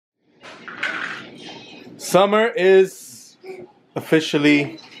Summer is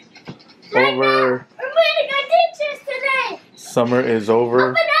officially over. Summer is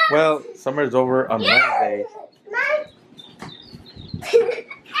over. Well, summer is over on Wednesday.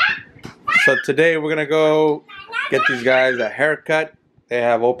 So today we're gonna go get these guys a haircut. They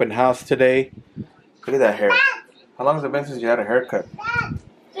have open house today. Look at that hair. How long has it been since you had a haircut?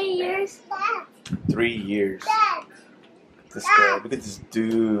 3 years. 3 years. This guy. Look at this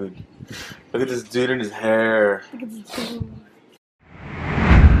dude. Look at this dude and his hair. Look at this dude.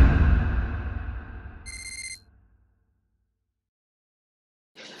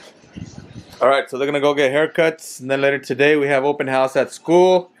 Alright, so they're gonna go get haircuts, and then later today we have open house at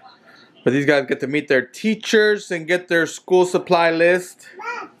school. But these guys get to meet their teachers and get their school supply list.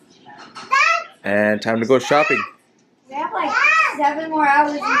 And time to go shopping. We have like 7 more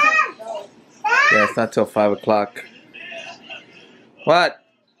hours until we go. Yeah, it's not till 5 o'clock. What?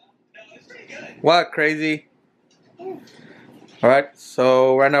 What, crazy? Alright,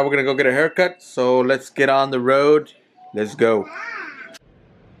 so right now we're gonna go get a haircut. So let's get on the road. Let's go.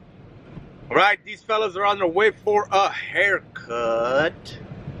 Alright, these fellas are on their way for a haircut.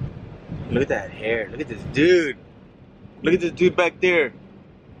 Look at that hair. Look at this dude. Look at this dude back there.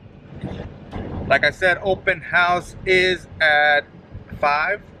 Like I said, open house is at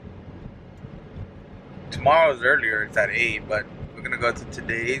 5. Tomorrow's earlier, it's at 8, but we're gonna go to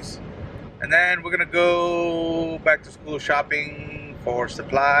today's. And then we're gonna go back to school shopping for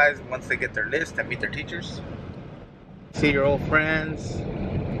supplies once they get their list and meet their teachers. See your old friends.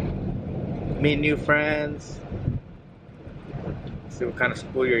 Meet new friends. See what kind of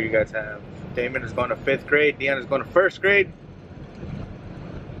school year you guys have. Damian is going to 5th grade. Deion is going to 1st grade.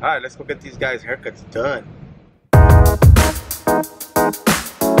 Alright, let's go get these guys' haircuts done.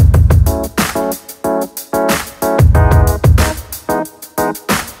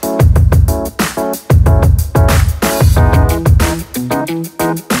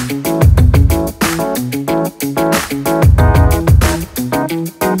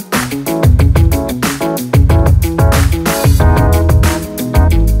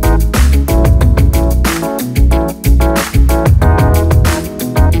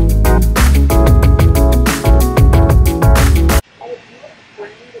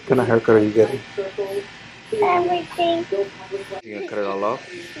 What kind of haircut are you getting? Everything. You gonna cut it all off?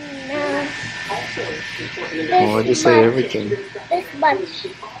 No. Oh, why'd you say everything? This much.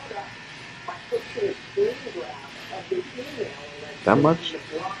 That much?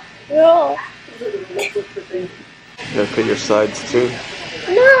 No. You gotta cut your sides too.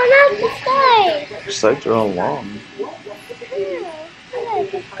 No, not the side. Your sides are all long. No.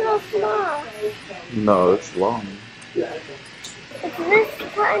 It's so small. No, it's long. It's this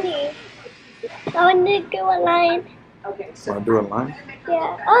tiny. I want to do a line. Wanna do a line?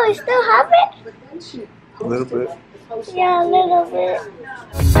 Yeah. Oh, you still have it? A little bit. Yeah, a little bit.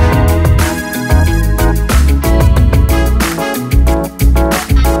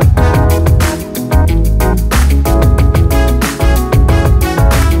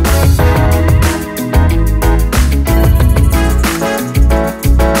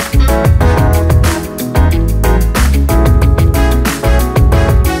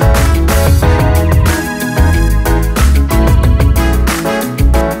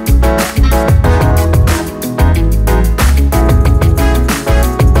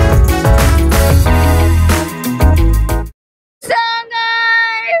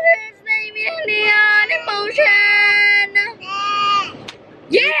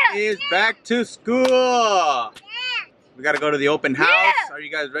 Is back to school. We gotta go to the open house. Yeah. Are you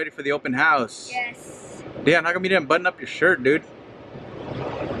guys ready for the open house? Yes. Deion, how come you didn't button up your shirt, dude?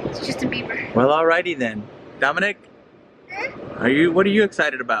 It's just a beaver. Well, alrighty then. Dominic, Huh? what are you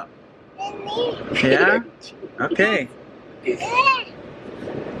excited about? Yeah? Okay.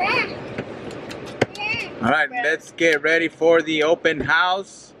 Alright, let's get ready for the open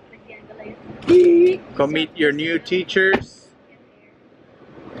house. Go meet your new teachers.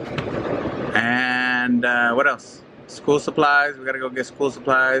 And what else? School supplies. We gotta go get school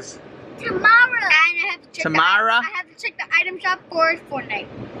supplies. Tomorrow. And I have to check Tomorrow? I have to check the item shop for Fortnite.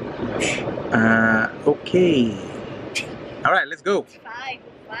 Okay. Alright, let's go.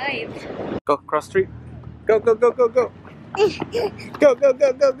 5. Go cross street. Go, go, go, go, go. Go, go,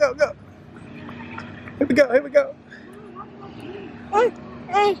 go, go, go, go. Here we go, here we go.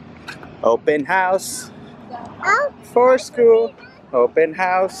 Open house for school. Open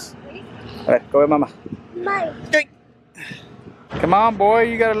house. Alright, go with mama. Bye. Okay. Come on, boy.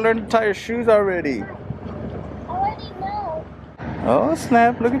 You gotta learn to tie your shoes already. I already know. Oh,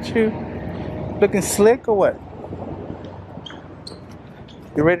 snap. Look at you. Looking slick or what?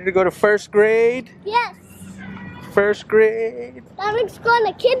 You ready to go to 1st grade? Yes. First grade. Dominic's going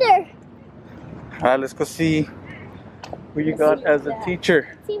to kinder. Alright, let's go see who you got as a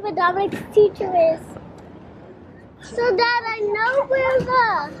teacher. See what Dominic's teacher is. So, Dad, I know where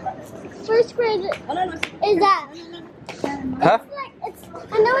the first grade is at. Huh?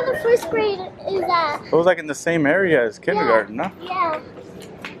 I know where the first grade is at. It was like in the same area as kindergarten, no? Yeah.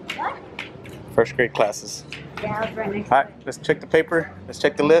 First grade classes. Yeah, I was right next Alright, let's check the paper. Let's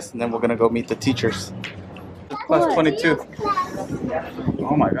check the list, and then we're gonna go meet the teachers. Class 22.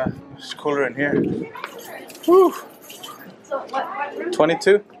 Oh my god, it's cooler in here. Woo. So what room?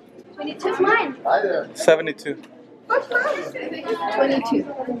 22? 22 is mine. 72. What's mine? 22.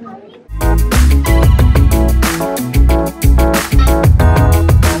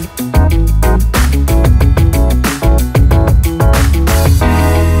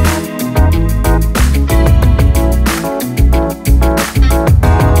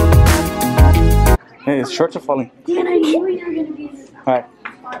 Hey, his shorts are falling. Dan, I knew you were gonna be this. Alright,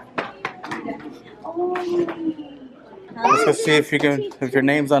 Oh. let's go see if if your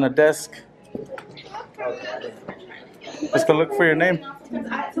name's on a desk. Let's go look for your name.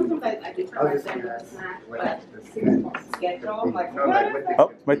 Sometimes I do try to send a snack, but schedule, I'm like, what?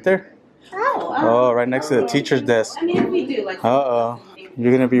 Oh, right there. Oh, Oh, right next to the teacher's desk. I mean, if we do, like, Uh-oh.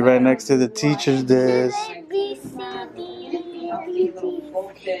 You're gonna be right next to the teacher's desk. A, B, C, D, E, little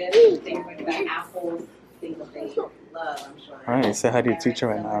goldfish, things like that, apples, things that they love, I'm sure. Alright, say hi to your teacher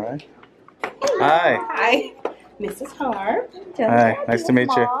right now, right? Hi. Hi, Mrs. Harp. Hi, nice to meet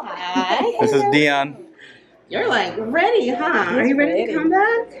you. Hi. This is Deion. You're like ready, huh? Are you ready to come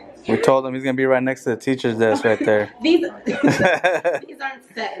back? We told him he's gonna be right next to the teacher's desk right there. These aren't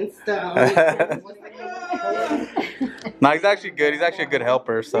set in stone. No, he's actually good. He's actually a good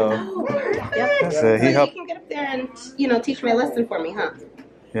helper, so that's it. He So helped. you can get up there and, teach me a lesson for me, huh?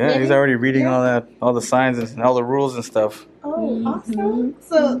 Yeah, he's already reading all the signs and all the rules and stuff. Oh, awesome.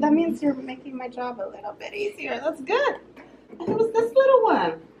 So that means you're making my job a little bit easier. That's good. And it was this little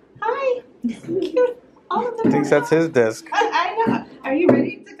one. Hi. Cute. All of them. I think that's his desk. I know. Are you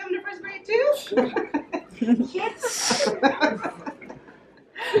ready to come to first grade too? Yes.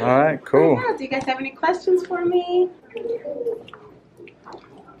 All right, cool. Yeah, do you guys have any questions for me?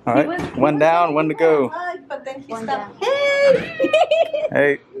 All right, one down, one to go. But then he One stopped. down. Hey.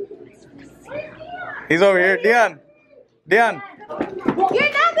 Hey, he's over here. Deion. Deion, You're not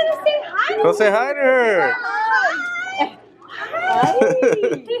gonna say hi. go say hi to her.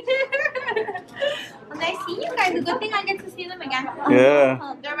 When I see you guys, a good thing I get to see them again.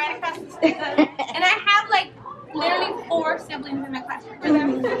 Yeah. They're right across the street. And I have like literally 4 siblings in my class. All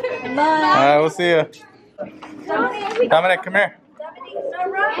right, we'll see you. Dominic, come here.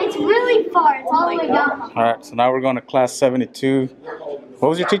 It's really far. It's all the way down. All right, so now we're going to class 72. What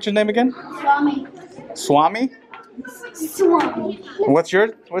was your teacher's name again? Swami. Swami? Swami. What's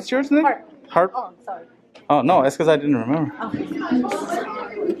yours name? Harp. Oh, sorry. Oh, no, that's because I didn't remember.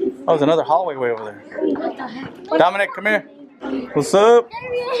 Oh, there's another hallway way over there. Dominic, come here. What's up? We're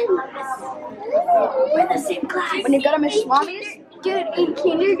in the same class. When you go to Miss Swami's, Dude, in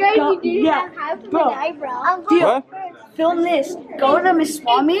kindergarten, you didn't Yeah. have half of Bro. an eyebrow. What? film this. Go to Miss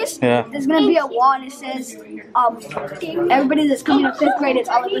Swami's. Yeah. There's gonna be a wall and it says, everybody that's coming to 5th grade is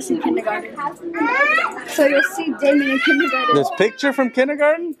all of us in kindergarten. So you'll see Damian in kindergarten. This picture from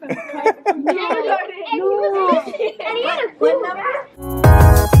kindergarten? What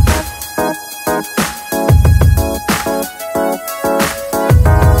number?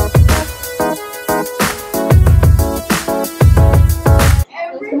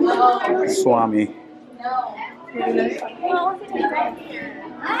 Swami. I'm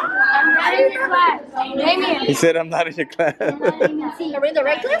not in your class. Damian. He said I'm not in your class. Are we in the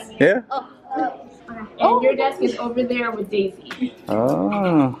right class? Yeah? And your desk is over there with Daisy.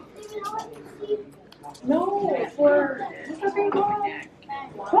 Oh. No, for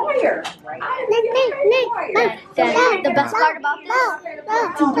choir. The best part about this?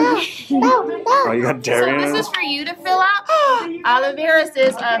 Oh, you got So Darian? this is for you to fill out. Oliveira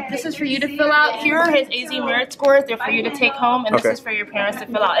says this is for you to fill out. Here are his AZ merit scores. They're for you to take home, and Okay. this is for your parents to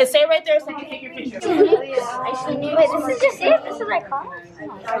fill out. And stay right there so I can take your picture. Wait, this is just it? This is my class?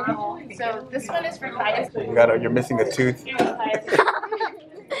 So this one is for Caius. You're missing a tooth.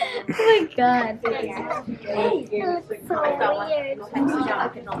 Oh my god. That's so weird.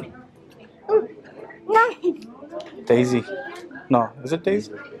 Daisy. No, is it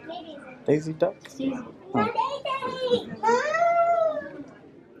Daisy? Daisy Duck?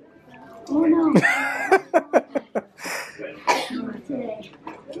 Oh no.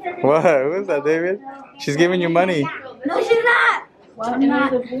 What? Who is that, David? She's giving you money. No, she's not. I'm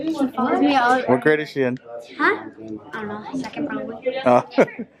not. Yeah. What grade is she in? Huh? I don't know. Second probably. Oh.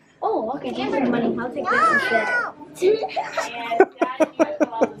 Oh, okay. Thanks for the money. I'll take that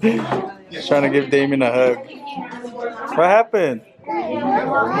She's trying to give Damian a hug. What happened?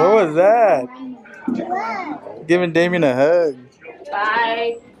 What was that? Giving Damian a hug.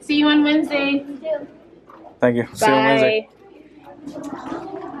 Bye. See you on Wednesday. Thank you. See you on Wednesday.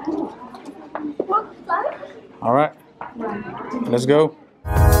 All right. Let's go.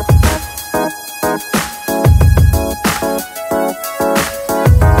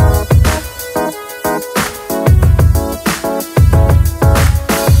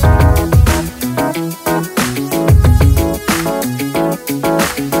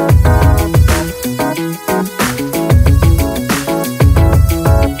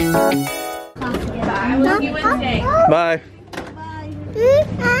 Bye.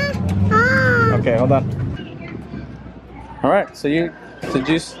 Okay, hold on. All right. So you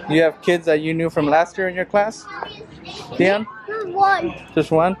have kids that you knew from last year in your class, Deion? One.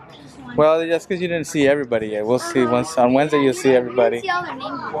 Just one? Well, that's because you didn't see everybody yet. We'll see once on Wednesday. You'll see everybody. Also,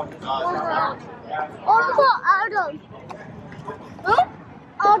 Adam. Huh?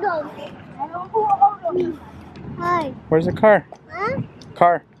 Adam. Hi. Where's the car? Huh?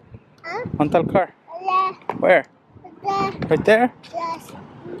 Car. Huh? On the car. There. Where? There. Right there? Yes.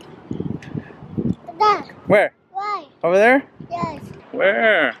 There. Where? Right. Over there? Yes.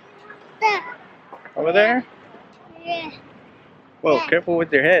 Where? There. Over there? Yeah. Whoa, careful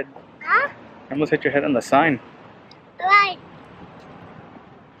with your head. Huh? You almost hit your head on the sign. Right.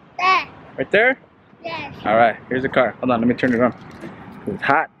 There. Right there? Yes. All right, here's the car. Hold on, let me turn it on. It's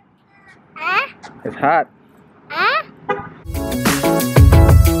hot. Huh? It's hot. Huh?